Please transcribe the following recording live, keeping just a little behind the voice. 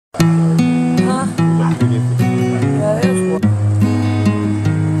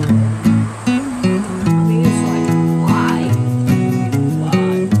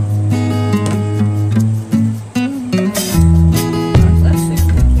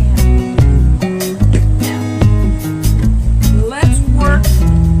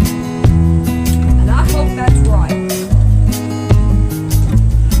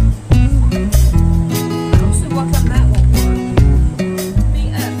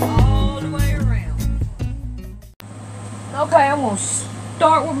going to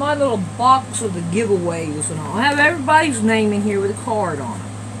start with my little box of the giveaways and all. I have everybody's name in here with a card on it.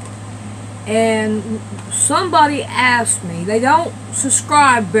 And somebody asked me, they don't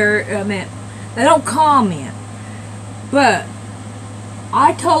subscribe they don't comment, but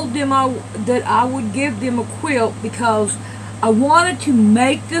I told them that I would give them a quilt because I wanted to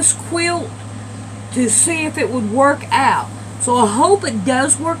make this quilt to see if it would work out. So I hope it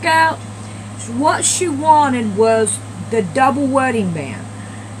does work out. What she wanted was the double wedding band.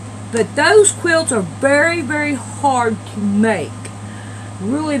 But those quilts are very, very hard to make.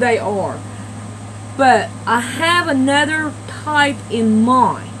 Really, they are. But I have another type in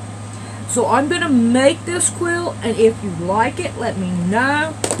mind. So I'm going to make this quilt, and if you like it, let me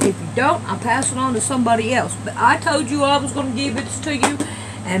know. If you don't, I'll pass it on to somebody else. But I told you I was going to give this to you,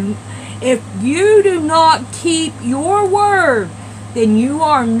 and if you do not keep your word, then you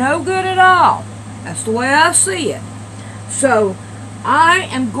are no good at all. That's the way I see it. So I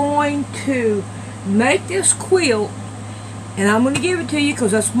am going to make this quilt, and I'm going to give it to you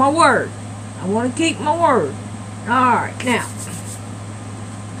because that's my word. I want to keep my word. Alright, now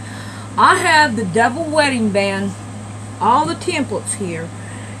I have the double wedding band, all the templates here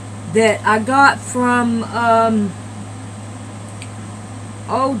that I got from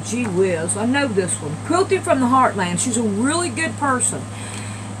oh gee whiz, I know this one, Quilting from the Heartland. She's a really good person,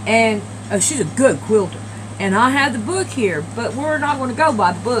 and she's a good quilter. And I have the book here, but we're not going to go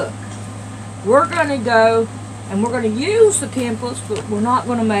by the book. We're going to go and we're going to use the templates, but we're not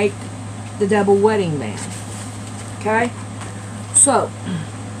going to make the double wedding band. Okay? So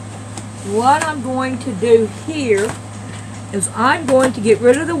what I'm going to do here is I'm going to get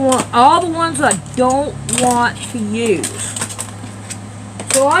rid of all the ones I don't want to use.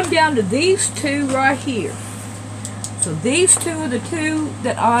 So I'm down to these two right here. So these two are the two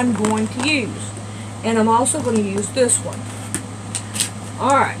that I'm going to use. And I'm also going to use this one.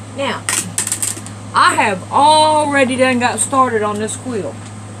 Alright, now I have already done got started on this quilt.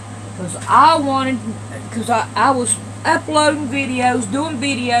 Because I was uploading videos, doing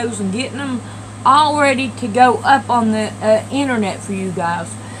videos, and getting them all ready to go up on the internet for you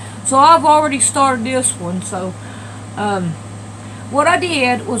guys. So I've already started this one. So what I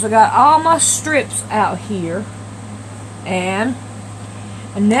did was I got all my strips out here, and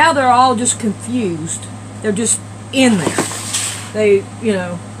now they're all just confused. They're just in there. They, you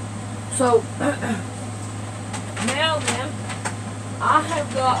know. So now then, I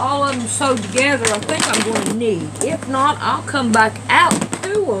have got all of them sewed together. I think I'm going to need. If not, I'll come back out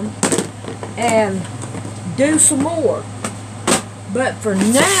to them and do some more. But for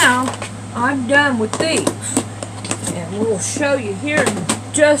now, I'm done with these. And we'll show you here in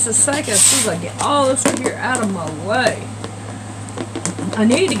just a second as soon as I get all this here out of my way. I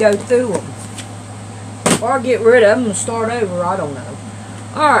need to go through them. Or get rid of them and start over, I don't know.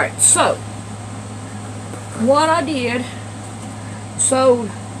 Alright, so what I did, sewed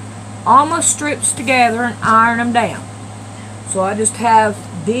all my strips together and ironed them down. So I just have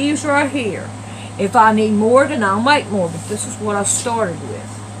these right here. If I need more, then I'll make more, but this is what I started with.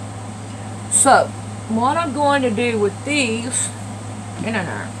 So what I'm going to do with these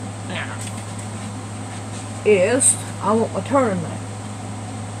is I want my turtleneck.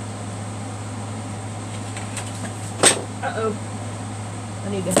 Uh-oh. I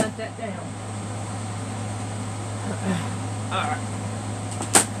need to hunt that down. Alright.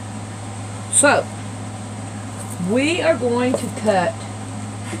 So, we are going to cut,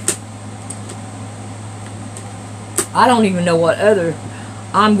 I don't even know what other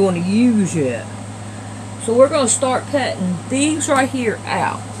I'm going to use yet. So we're going to start cutting these right here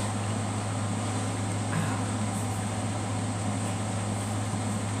out.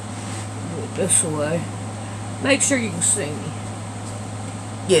 Do it this way. Make sure you can see me.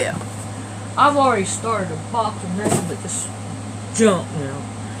 Yeah. I've already started a box of nothing but this junk now.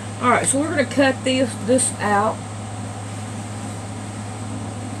 Alright, so we're going to cut this out.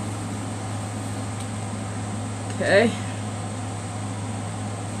 Okay.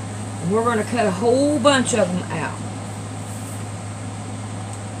 And we're going to cut a whole bunch of them out.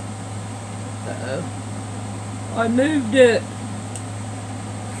 Uh-oh. I moved it.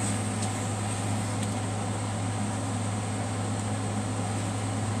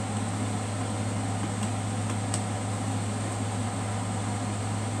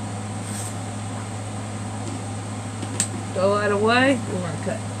 Throw that away. We're going to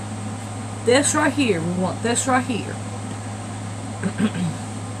cut this right here. We want this right here.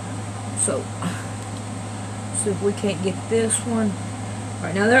 So, see if we can't get this one.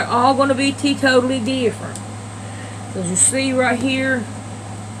 Right now, they're all going to be totally different. As you see right here,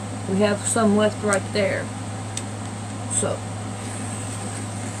 we have some left right there. So,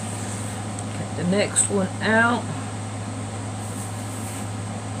 the next one out.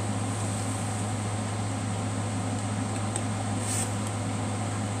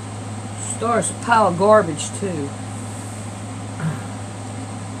 Starts a pile of garbage too,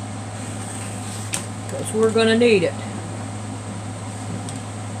 because we're going to need it.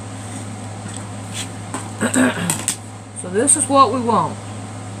 So this is what we want.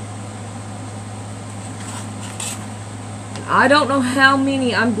 And I don't know how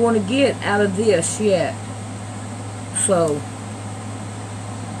many I'm going to get out of this yet. So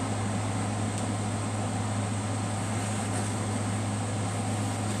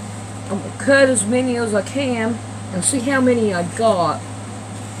I'm going to cut as many as I can and see how many I got,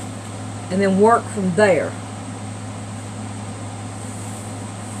 and then work from there.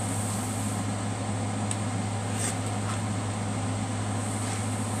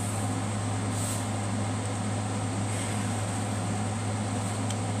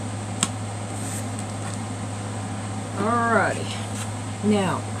 Alrighty.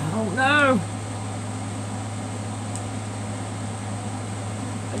 Now, I don't know.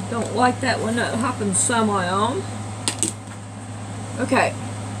 I don't like that one not hopping semi on. Okay.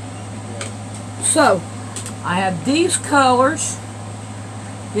 So, I have these colors.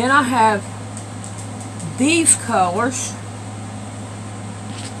 Then I have these colors.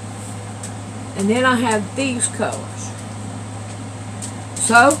 And then I have these colors.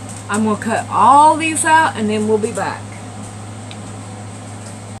 So, I'm going to cut all these out and then we'll be back.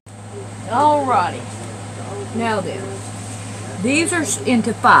 Alrighty. Now then, these are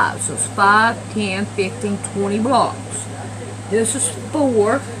into 5. So it's 5, 10, 15, 20 blocks. This is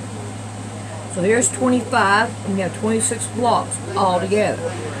 4. So here's 25, and we have 26 blocks all together.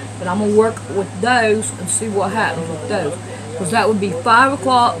 But I'm going to work with those and see what happens with those. Because that would be 5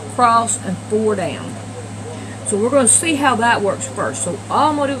 across and 4 down. So we're going to see how that works first. So all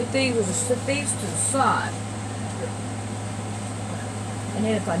I'm going to do with these is set these to the side. And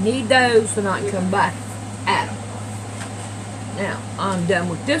then if I need those, then I can come back at them. Now, I'm done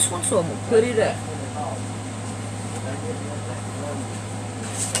with this one, so I'm going to put it up.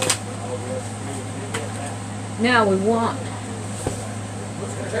 Now we want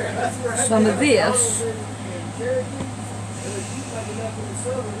some of this.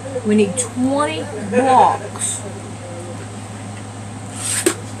 We need 20 blocks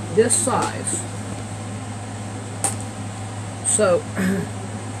this size. So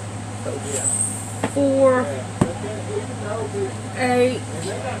 4, 8,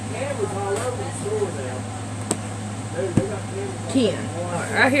 10.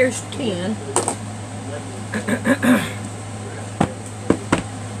 Alright, right here's 10.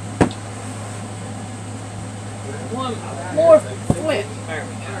 One more flip. There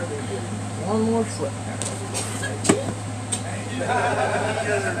we go. One more flip.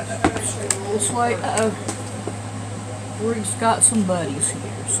 This way. We've got some buddies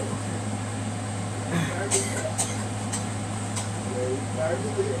here, so.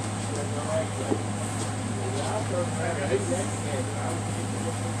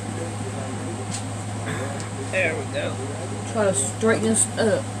 There we go. Try to straighten this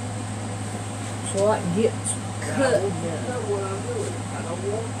up so I can get cut.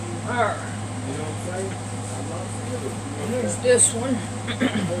 Alright. Here's this one.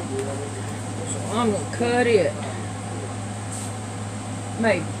 So I'm going to cut it.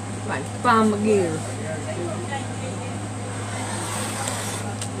 Maybe. Might find my gear.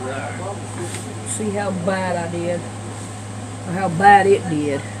 See how bad I did. Or how bad it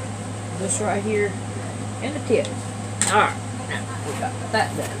did. This right here. And the tip. Alright. Now we got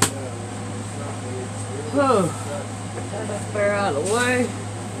that done. That bear out of the way.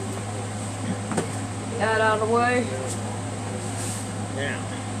 That out of the way. Now.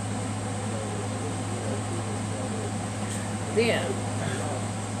 Then.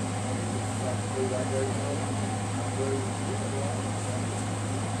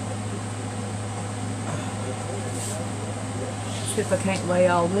 See if I can't lay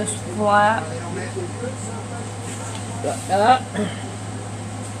all this flat. Like that.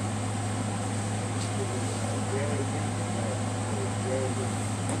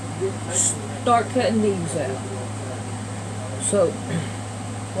 Start cutting these out. So,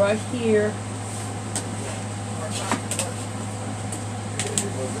 right here.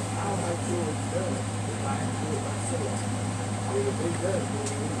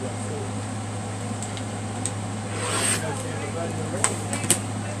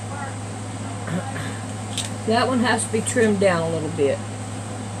 That one has to be trimmed down a little bit.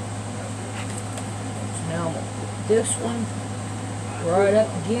 So now I'm going to put this one right up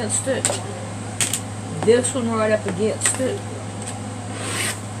against it. This one right up against it.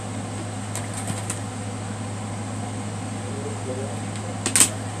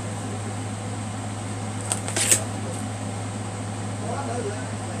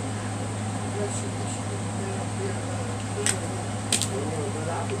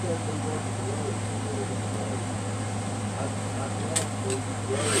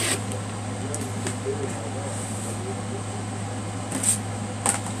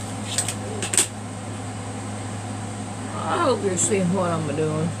 I hope you're seeing what I'm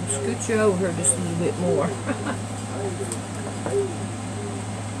doing. Scoot you over here just a little bit more.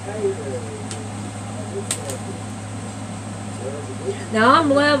 Now I'm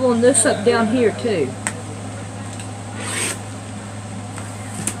leveling this up down here too.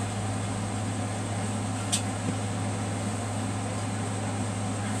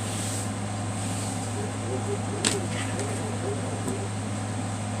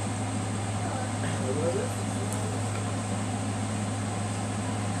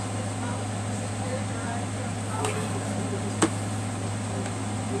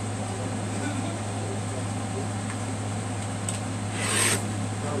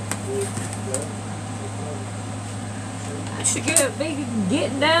 I should be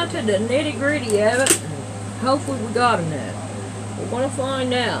getting down to the nitty gritty of it. Hopefully we got enough. We're going to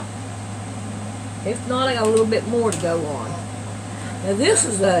find out. If not, I got a little bit more to go on. Now this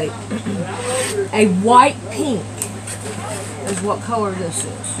is a white pink. Is what color this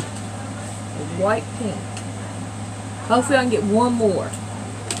is. A white pink. Hopefully I can get one more.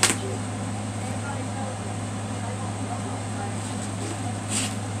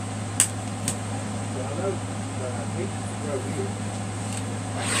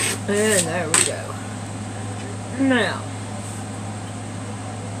 And there we go. Now,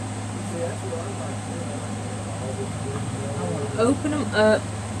 I want to open them up.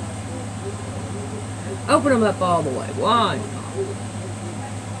 Open them up all the way. One.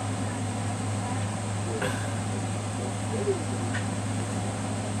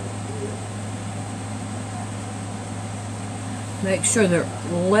 Make sure they're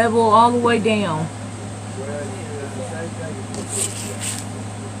level all the way down.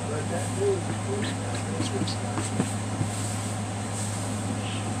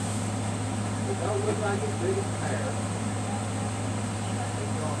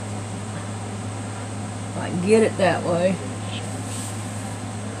 I can get it that way.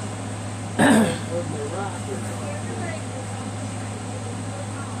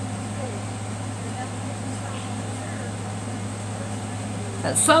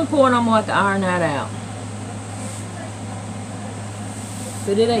 At some point I'm going to have to iron that out.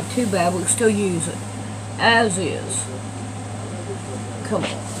 But it ain't too bad, we can still use it. As is. Come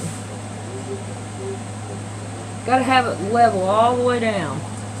on. Gotta have it level all the way down.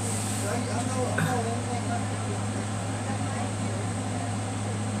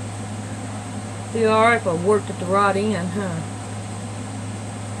 Be alright if I worked at the right end, huh?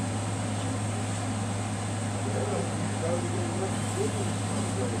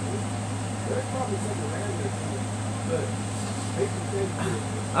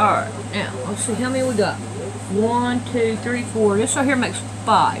 Alright, now let's see how many we got. 1, 2, 3, 4. This right here makes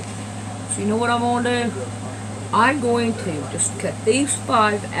 5. So you know what I'm gonna do? I'm going to just cut these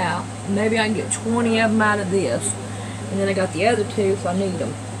 5 out. Maybe I can get 20 of them out of this. And then I got the other 2 if I need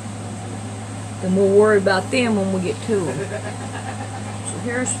them. Then we'll worry about them when we get to them. So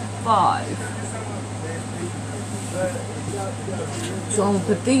here's 5. So I'm going to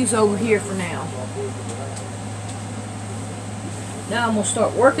put these over here for now. Now I'm going to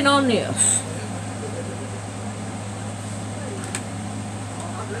start working on this.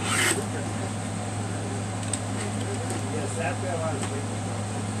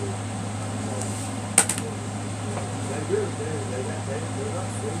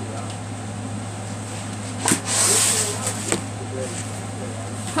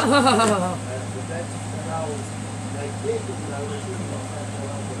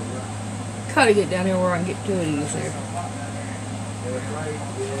 Gotta get down here where I can get to it easier.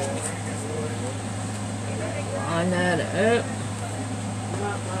 Line that up.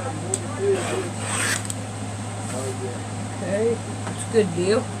 Okay, that's a good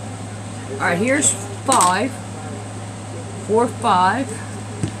deal. Alright, here's 5. 4,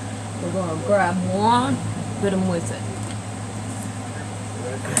 5. We're going to grab one, put them with it.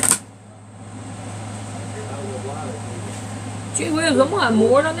 Gee whiz, I'm gonna have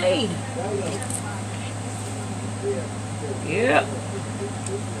more than I need. Yep.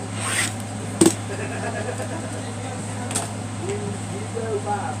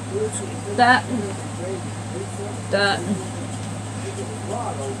 That.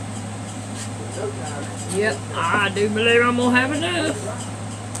 Yep, I do believe I'm gonna have enough.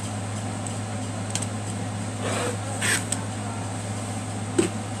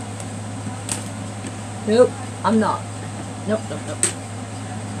 Nope, I'm not. Nope.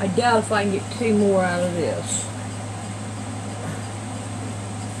 I doubt if I can get 2 more out of this.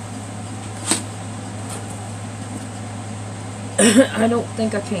 I don't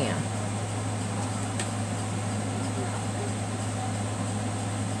think I can.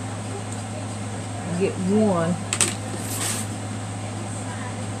 Get 1.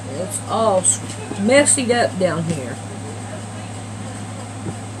 It's all messied up down here.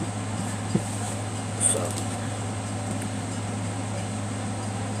 So.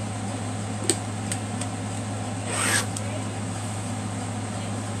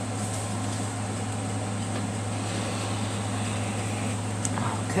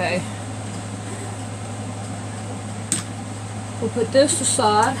 Okay. We'll put this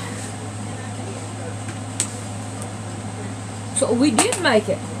aside. So we did make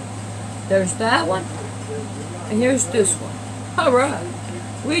it. There's that one, and here's this one. All right,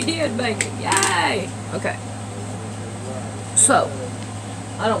 we did make it. Yay! Okay. So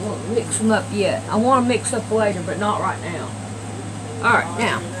I don't want to mix them up yet. I want to mix up later, but not right now. All right,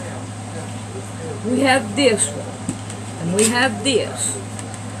 now we have this one, and we have this.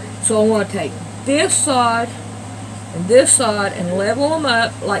 So I want to take this side and level them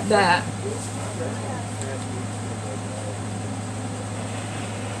up like that.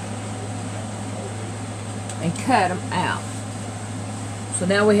 And cut them out. So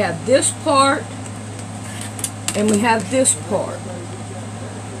now we have this part and we have this part.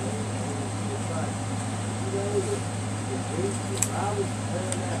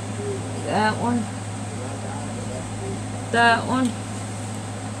 That one. That one.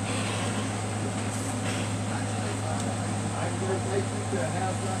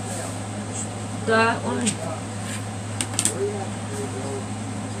 That one.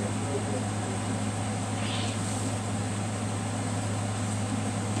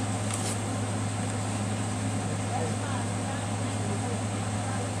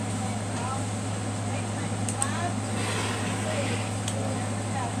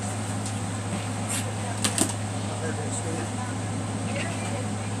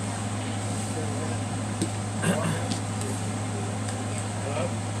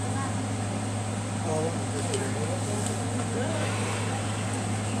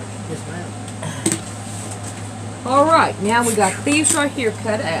 Alright, now we got these right here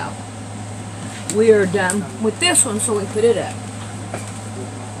cut out. We are done with this one, so we put it up.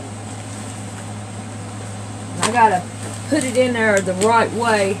 And I gotta put it in there the right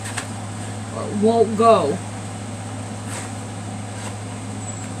way or it won't go.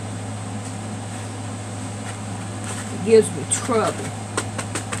 It gives me trouble.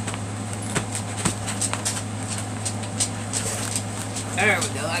 There we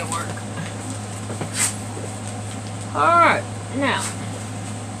go, that'll work. Alright, now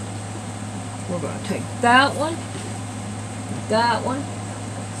we're going to take that one,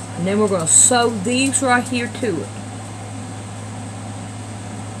 and then we're going to sew these right here to it.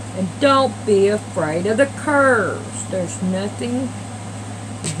 And don't be afraid of the curves. There's nothing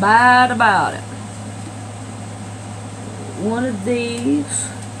bad about it. One of these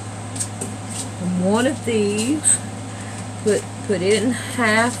and one of these. Put it in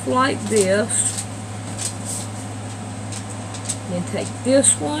half like this. Then take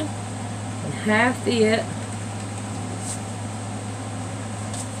this one and half it.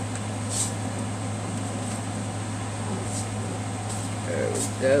 There we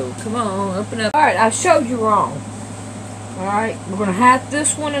go. Come on, open up. Alright, I showed you wrong. Alright, we're going to half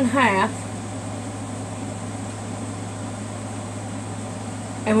this one in half.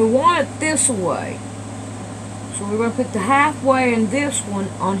 And we want it this way. So we're going to put the halfway in this one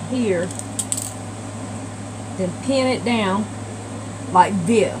on here. Then pin it down like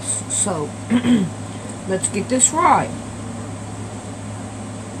this. So let's get this right.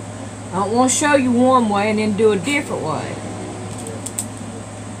 I don't want to show you one way and then do a different way.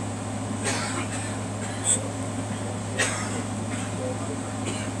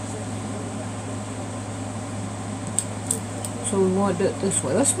 So we want to do it this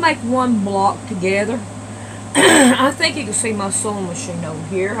way. Let's make one block together. I think you can see my sewing machine over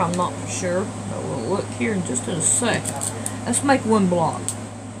here. I'm not for sure. But we'll look here in just in a second. Let's make one block.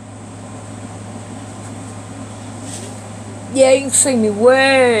 Yeah, you can see me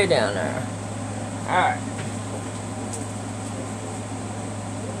way down there. Alright.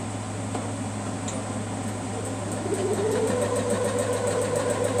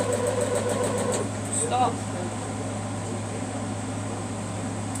 Stop.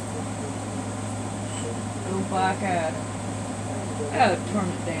 Go back at it. I gotta turn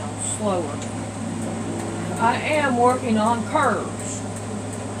it down slower. I am working on curves.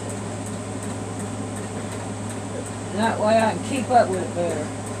 That way I can keep up with it better.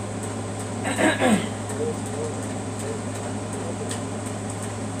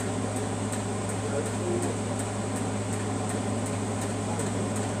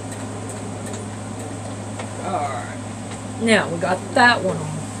 Alright. Now we got that one on.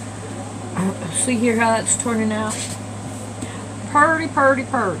 See here how that's turning out? Purty, purty,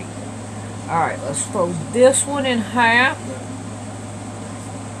 purty. Alright, let's fold this one in half.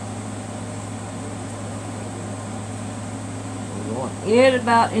 We want it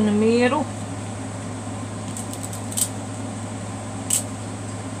about in the middle.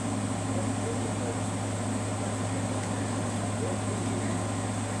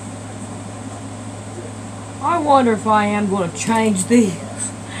 I wonder if I am going to change these.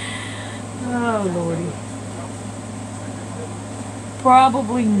 Oh, Lordy.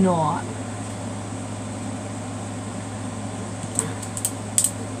 Probably not.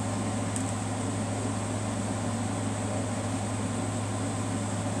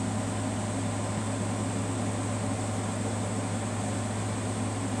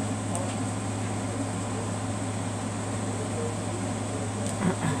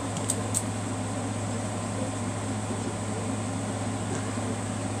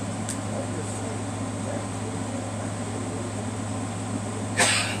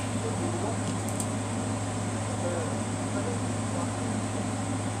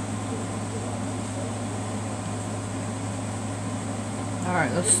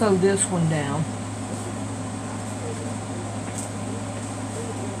 Alright, let's sew this one down.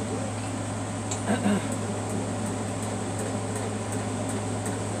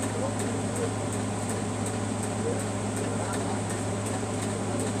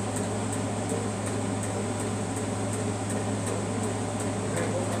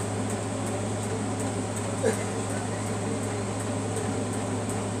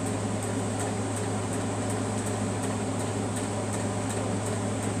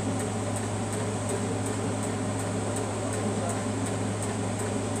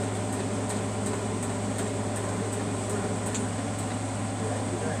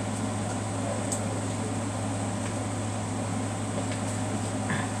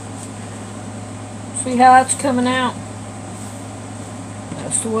 See how that's coming out?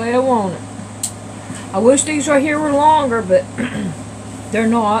 That's the way I want it. I wish these right here were longer, but they're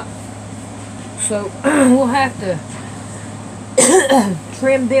not. So we'll have to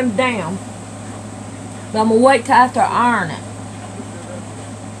trim them down. But I'm going to wait till after I iron it.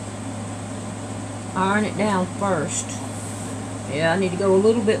 Iron it down first. Yeah, I need to go a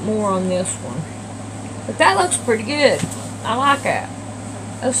little bit more on this one. But that looks pretty good. I like that.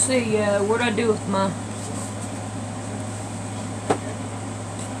 Let's see, what do I do with my...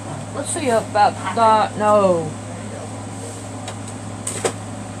 Let's see about that. No.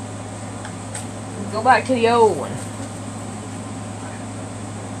 Go back to the old one.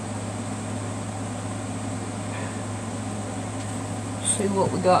 See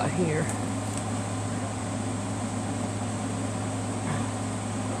what we got here.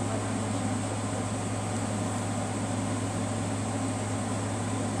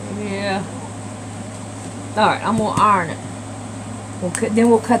 Yeah. Alright, I'm going to iron it. Then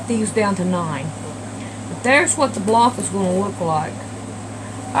we'll cut these down to 9. But there's what the block is going to look like.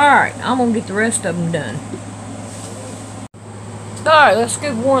 Alright, I'm going to get the rest of them done. Alright, let's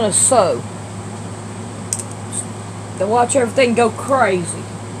give one a sew. To watch everything go crazy.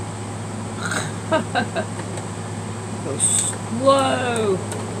 Go slow.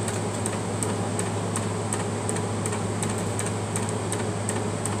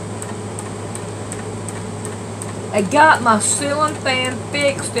 I got my ceiling fan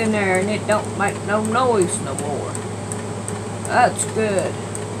fixed in there and it don't make no noise no more. That's good.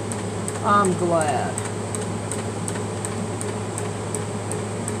 I'm glad.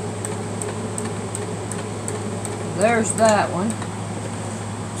 There's that one.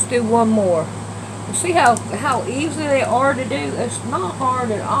 Let's do one more. You see how easy they are to do? It's not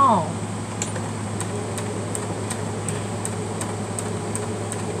hard at all.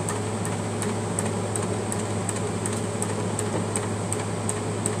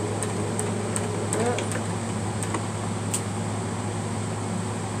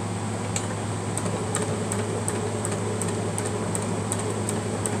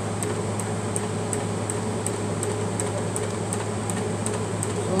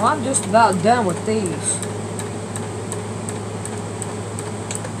 I'm just about done with these.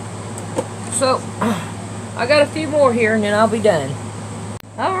 So, I got a few more here and then I'll be done.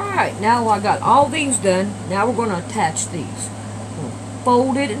 Alright, now I got all these done. Now we're going to attach these. We'll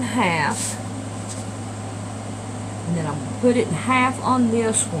fold it in half. And then I'm going to put it in half on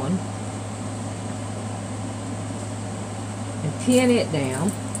this one. And pin it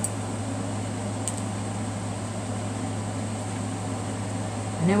down.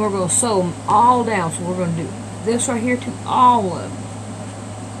 And then we're going to sew them all down. So we're going to do this right here to all of them.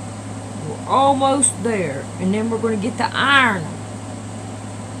 We're almost there. And then we're going to get to iron them.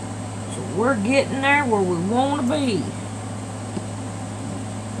 So we're getting there where we want to be.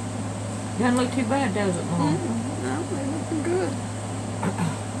 Doesn't look too bad, does it, Mom? No, they're looking good.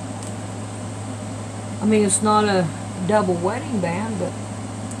 I mean, it's not a double wedding band, but...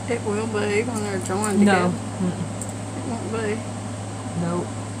 It will be when they're joined together. No. It won't be. Nope.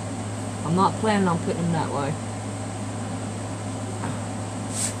 I'm not planning on putting them that way.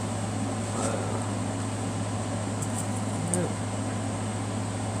 Nope.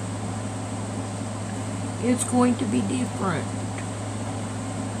 It's going to be different.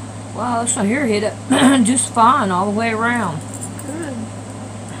 Wow, so here hit it just fine all the way around. Good.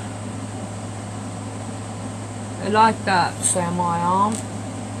 I like that samurai arm.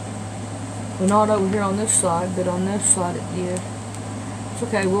 Well, not over here on this side, but on this side it did. It's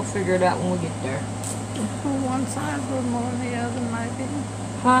okay, we'll figure it out when we get there. One side a little more than the other, maybe.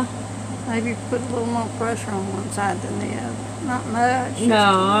 Huh? Maybe put a little more pressure on one side than the other. Not much.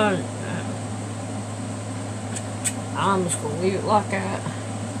 No, I'm just going to leave it like that.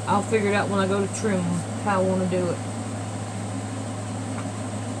 I'll figure it out when I go to trim how I want to do it.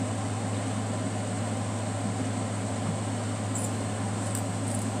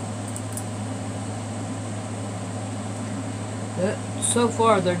 But so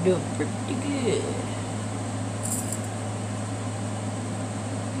far they're doing pretty good.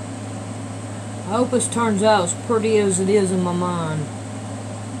 I hope this turns out as pretty as it is in my mind.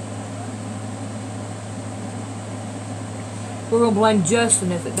 We're going to blame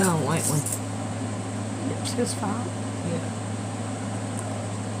Justin if it don't, ain't we? It's his fault. Yeah.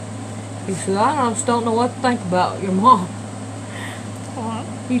 He said, I just don't know what to think about your mom. What?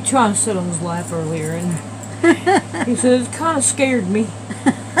 He tried to sit on his lap earlier, and he said, it kind of scared me.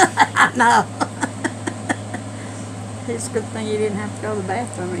 I know. It's a good thing you didn't have to go to the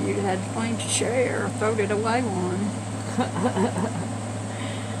bathroom, or you'd have had to clean your chair or throw it away one.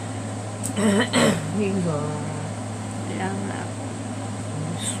 He's alright. Yeah, I know.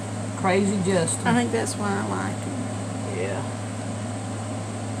 He's crazy Justin. I think that's why I like him. Yeah.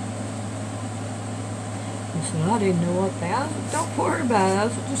 He said, I didn't know what that was. Don't worry about it. I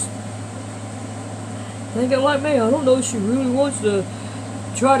said, just thinking like me. I don't know if she really wants to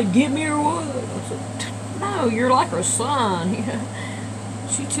try to get me or what. I said, no, you're like her son.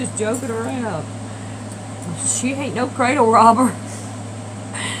 She's just joking around. I said, she ain't no cradle robber.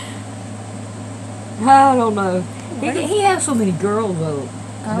 I don't know. He has so many girls though.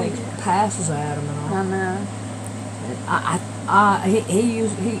 Makes passes at him and all. I know.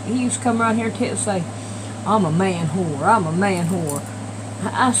 He used to come around here and say, I'm a man whore. I'm a man whore.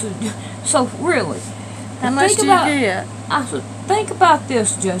 I said, so really? How much do you get? I said, think about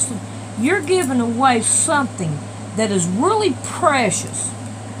this, Justin. You're giving away something that is really precious.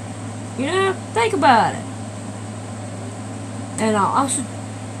 You know, think about it. And I said,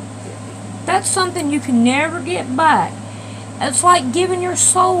 that's something you can never get back. It's like giving your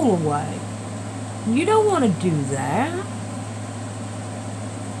soul away. You don't want to do that.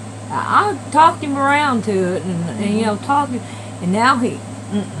 I talked him around to it, and you know, and now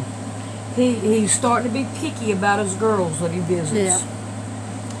he's starting to be picky about his girls that he visits. Yeah.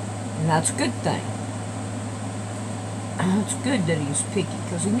 And that's a good thing. It's good that he's picky,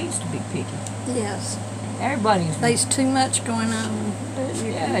 because he needs to be picky. Yes. Everybody's... There's too much going on.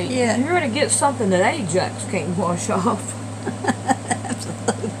 Yeah, you're going to get something that Ajax can't wash off.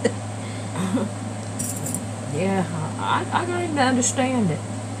 Absolutely. Yeah, I got him to understand it.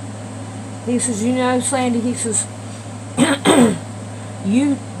 He says, you know, Sandy, he says,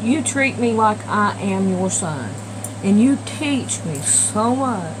 you treat me like I am your son. And you teach me so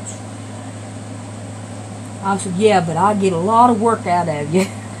much. I said, yeah, but I get a lot of work out of you.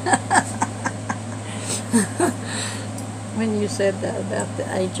 When you said that about the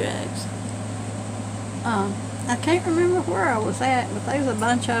Ajax, I can't remember where I was at, but there was a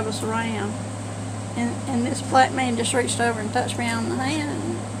bunch of us around, and this black man just reached over and touched me on the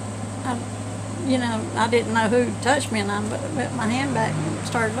hand. And I didn't know who touched me, and I put my hand back and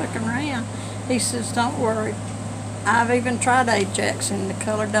started looking around. He says, "Don't worry, I've even tried Ajax, and the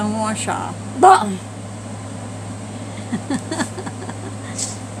color don't wash off." I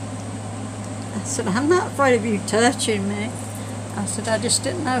said, "I'm not afraid of you touching me." I said, "I just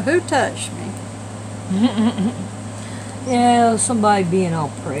didn't know who touched me." Yeah, somebody being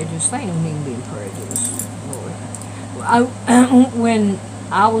all prejudiced. They don't mean being prejudiced. When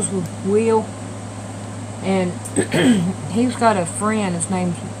I was with Will, and he's got a friend, his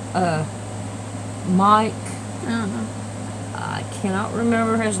name's Mike. I cannot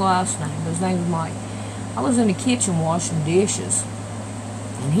remember his last name, but his name's Mike. I was in the kitchen washing dishes,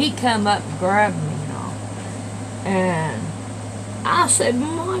 and he come up and grabbed me, and I said,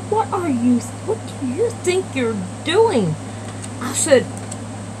 "Mike, what do you think you're doing?" I said,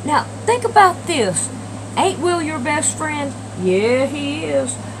 Now, think about this. Ain't Will your best friend? Yeah, he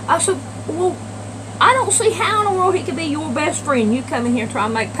is. I said, well, I don't see how in the world he could be your best friend. You come in here trying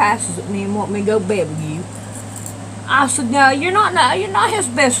to make passes at me and want me to go to bed with you. I said, no, you're not his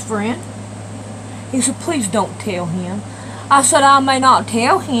best friend. He said, please don't tell him. I said, I may not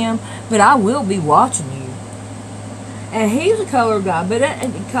tell him, but I will be watching you. And he's a color guy, but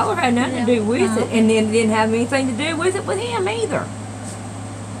color had nothing to do with it, and then it didn't have anything to do with it with him either.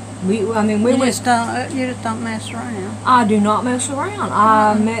 We just don't mess around. I do not mess around.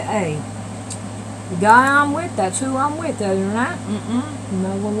 Hey, the guy I'm with, that's who I'm with. Other than that,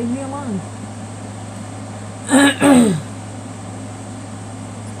 no one leave me alone.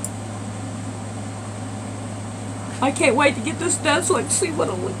 I can't wait to get this done so I can see what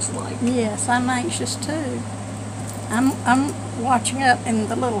it looks like. Yes, I'm anxious too. I'm watching up, and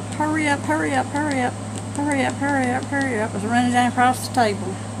the little hurry up, hurry up, hurry up, hurry up, hurry up, hurry up is running down across the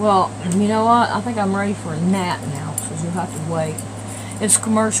table. Well, you know what? I think I'm ready for a nap now, so you'll have to wait. It's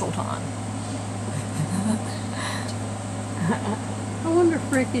commercial time. I wonder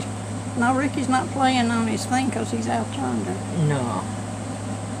if Ricky's not playing on his thing because he's out yonder. No.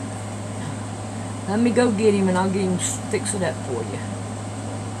 Let me go get him and I'll get him fix it up for you.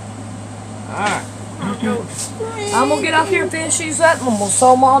 Alright. I'm going to get off here and finish these up and we'll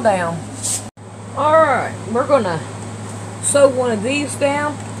sew them all down. Alright, we're going to sew one of these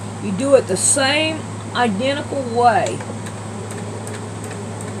down. You do it the same identical way.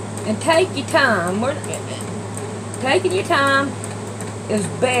 And take your time. Taking your time is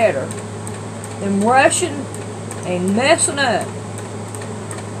better than rushing and messing up.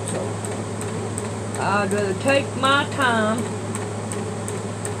 So I'd rather take my time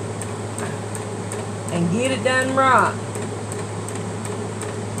and get it done right.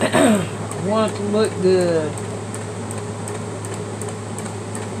 I want it to look good.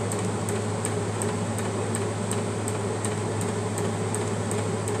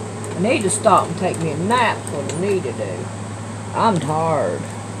 I need to stop and take me a nap. That's what I need to do. I'm tired.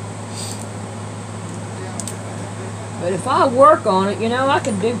 But if I work on it, you know, I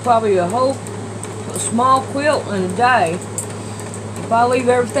could do probably a small quilt in a day. If I leave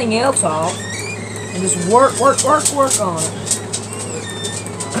everything else off and just work on it.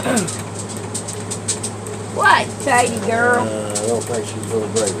 What, Sadie girl? I don't think she's going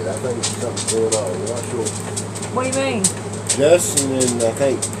to break it. I think something's going on. I'm not sure. What do you mean? Justin and I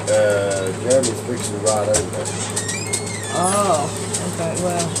think Jeremy's fixing to ride over there. Oh, okay,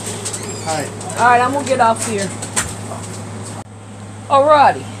 well. Alright, I'm going to get off here.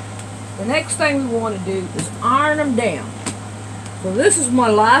 Alrighty. The next thing we want to do is iron them down. So this is my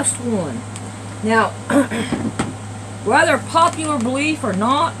last one. Now, whether popular belief or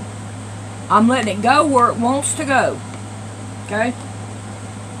not, I'm letting it go where it wants to go. Okay?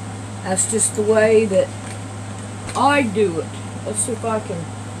 That's just the way that I do it. Let's see if I can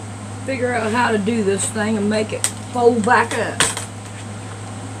figure out how to do this thing and make it fold back up.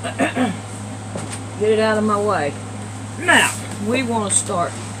 Get it out of my way. Now, we want to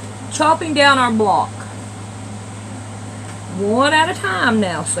start chopping down our block. One at a time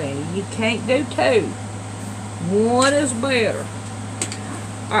now, Sandy. You can't do two. One is better.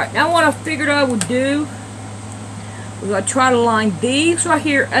 Alright, now what I figured I would do was I'd try to line these right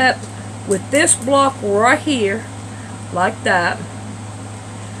here up with this block right here, like that.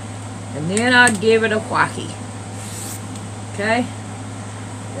 And then I'd give it a whacky. Okay?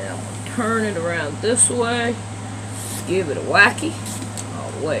 Now turn it around this way. Give it a whacky.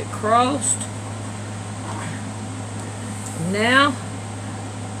 All the way across. Now,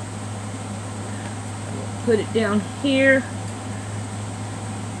 I'm going to put it down here.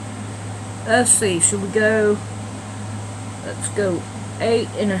 Let's see, should we go, let's go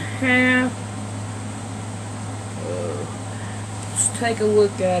 8.5. Let's take a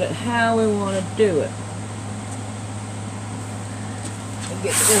look at it, how we want to do it. I'll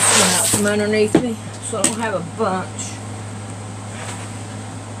get this one out from underneath me so I don't have a bunch.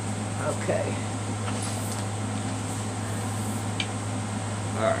 Okay.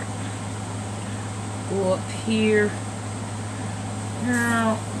 Alright. Go up here.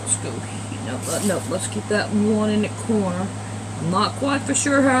 Now, let's go here. No, let's keep that one in the corner. I'm not quite for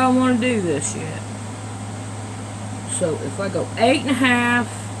sure how I want to do this yet. So if I go 8.5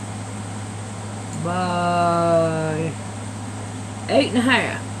 by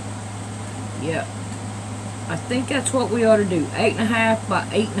 8.5. Yep. I think that's what we ought to do. 8.5 by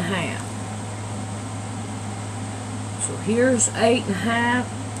 8.5. So here's 8.5.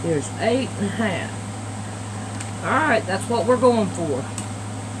 Here's 8.5. Alright, that's what we're going for.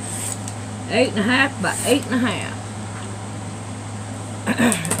 8.5 by 8.5.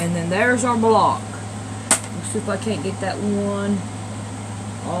 And then there's our block. Let's see if I can't get that one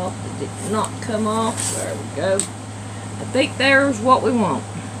off. It did not come off. There we go. I think there's what we want.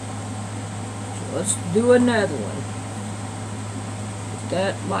 So let's do another one. Put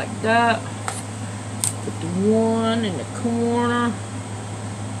that like that. Put the one in the corner.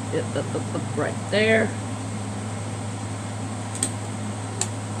 Up, right there.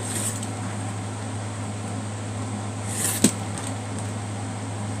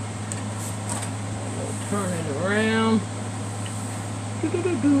 Turn it around.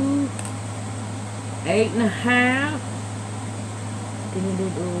 8.5.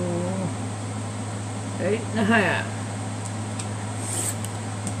 8.5.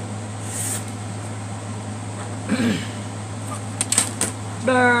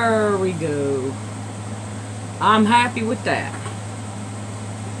 There we go. I'm happy with that. I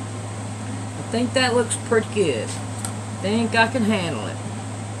think that looks pretty good. I think I can handle it.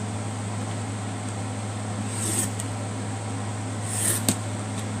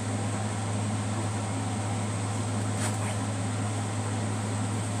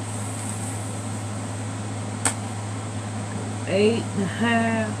 Eight and a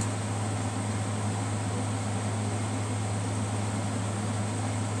half.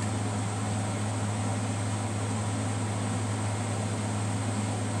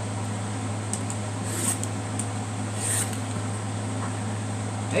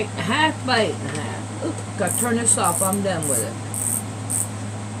 Eight and a half by 8.5. Oop, gotta turn this off. I'm done with it.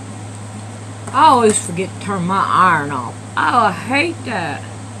 I always forget to turn my iron off. Oh, I hate that.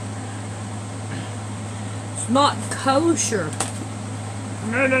 It's not kosher.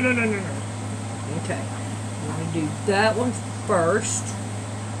 No. Okay. I'm gonna do that one first.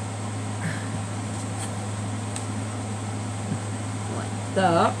 Like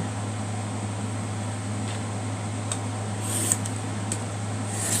that.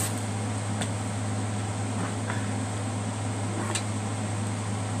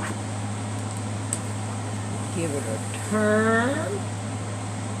 Give it a turn.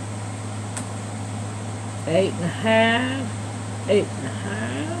 8.5.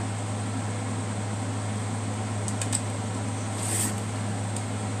 8.5.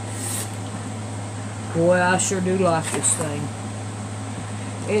 Boy, I sure do like this thing.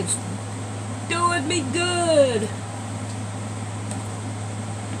 It's doing me good.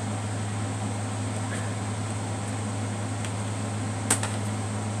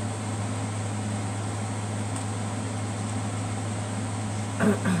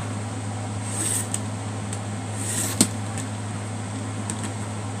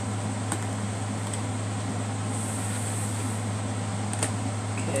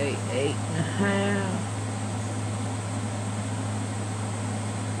 Okay, 8.5.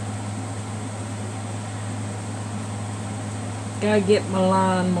 Gotta get my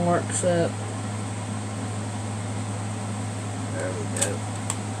line marks up. There we go.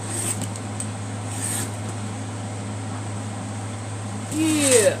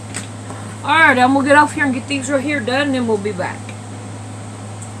 Yeah. Alright, I'm gonna get off here and get these right here done, and then we'll be back.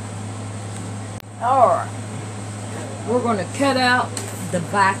 Alright. We're gonna cut out the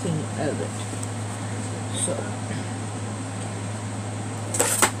backing of it. So,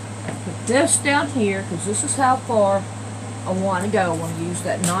 put this down here, because this is how far I want to go. I want to use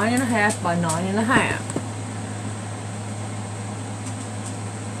that 9.5 by 9.5.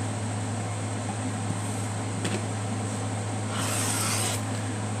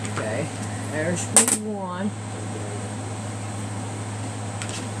 Okay, there's one.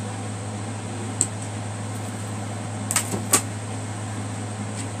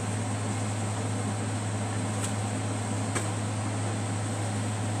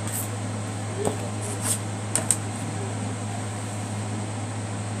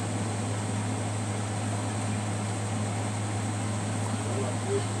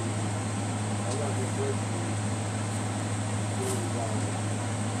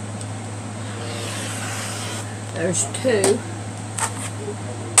 There's two.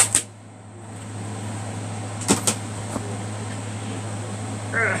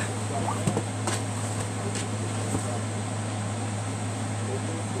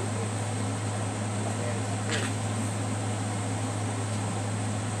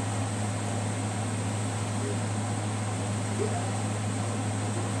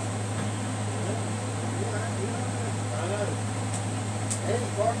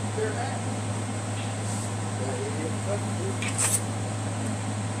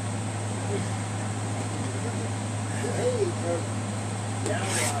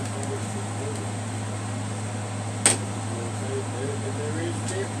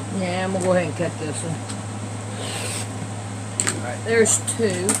 Yeah, I'm gonna go ahead and cut this one. Alright, there's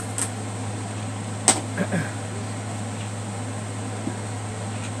 2.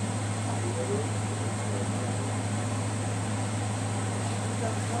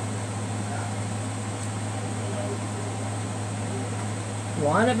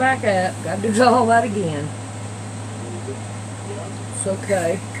 Wind it back up. Gotta do all that again. It's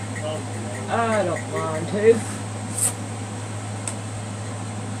okay. I don't mind to.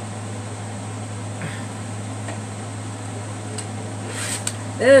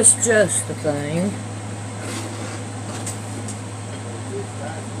 It's just the thing.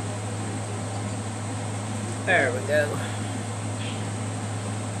 There we go.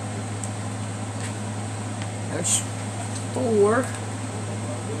 There's 4.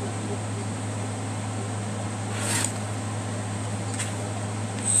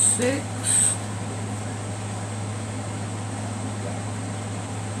 Six.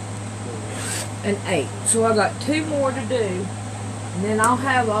 And 8. So I got 2 more to do, and then I'll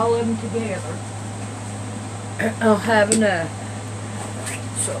have all of them together. I'll have enough.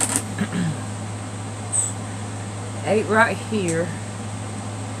 So 8 right here.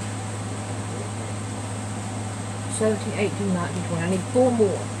 17, 18, 19, 20. I need 4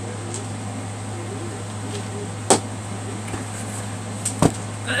 more.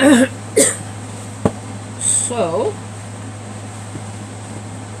 So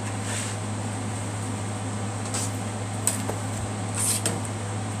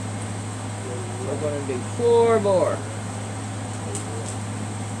we're going to do 4 more.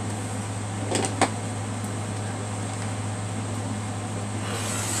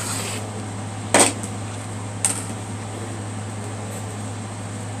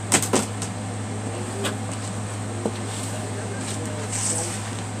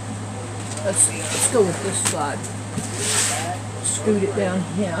 Let's see, let's go with this side. Scoot it down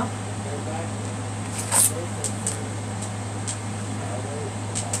here.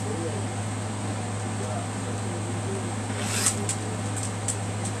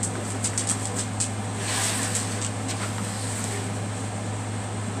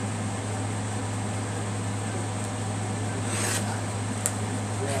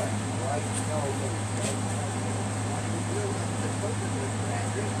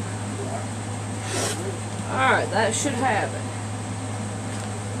 Alright, that should have it.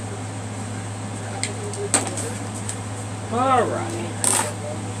 Alright.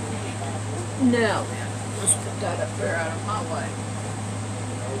 Now then, let's put that up there out of my way.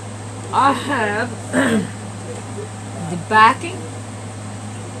 I have the backing,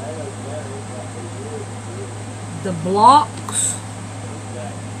 the blocks.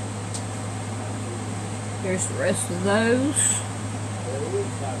 Here's the rest of those.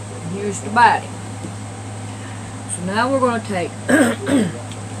 And here's the body. So now we're going to take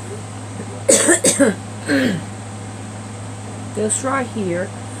this right here.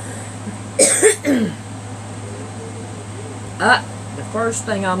 The first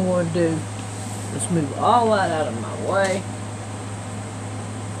thing I'm going to do is move all that out of my way.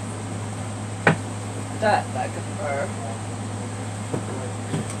 That back up there.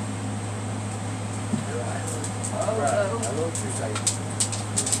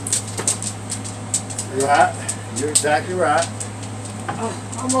 Right. You're exactly right. Oh,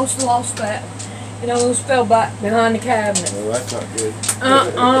 almost lost that. It almost fell back behind the cabinet. Oh, that's not good.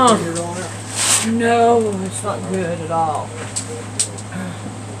 No, it's not good at all.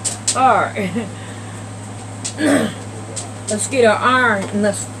 Alright. Let's get our iron and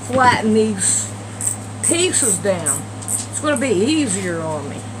let's flatten these pieces down. It's going to be easier on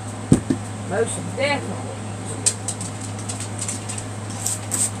me. Most definitely.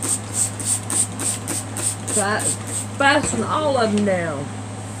 So I fasten all of them down.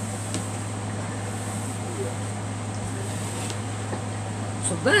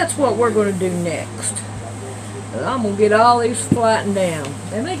 So that's what we're going to do next. And I'm going to get all these flattened down.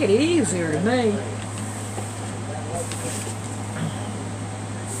 They make it easier to me.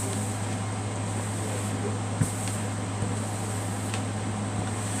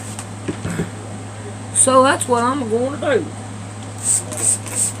 So that's what I'm going to do.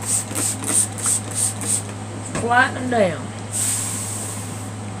 Flatten them down.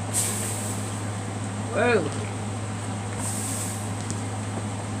 Whoa.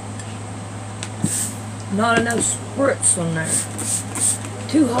 Not enough spritz on there.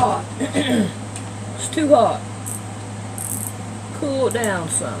 Too hot. It's too hot. Cool it down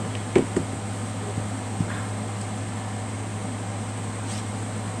some.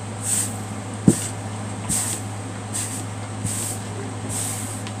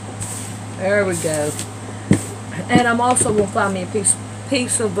 There we go. And I'm also going to find me a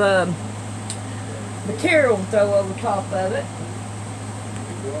piece of material and throw over top of it.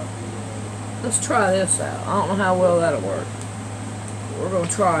 Let's try this out. I don't know how well that'll work. We're going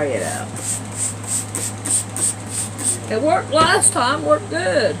to try it out. It worked last time. Worked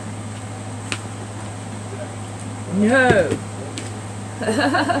good. No.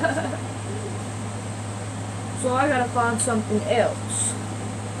 So I gotta find something else.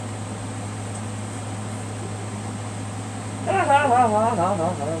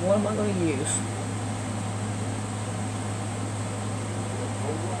 What am I going to use?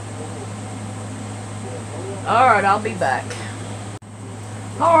 Alright, I'll be back.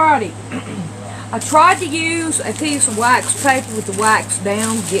 Alrighty. I tried to use a piece of wax paper with the wax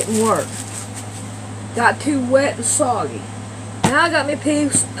down, didn't work. Got too wet and soggy. Now I got me a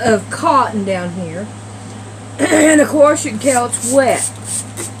piece of cotton down here. And of course you can tell it's wet.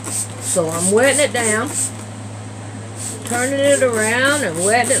 So I'm wetting it down, turning it around and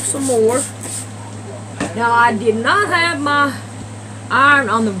wetting it some more. Now I did not have my iron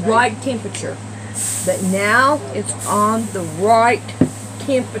on the right temperature, but now it's on the right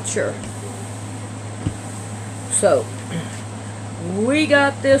temperature. So we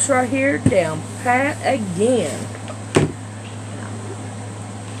got this right here down pat again.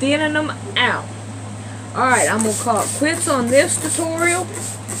 Thinning them out. Alright, I'm going to call it quits on this tutorial,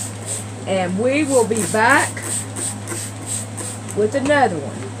 and we will be back with another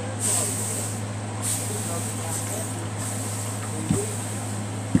one.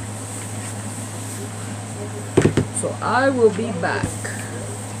 So I will be back.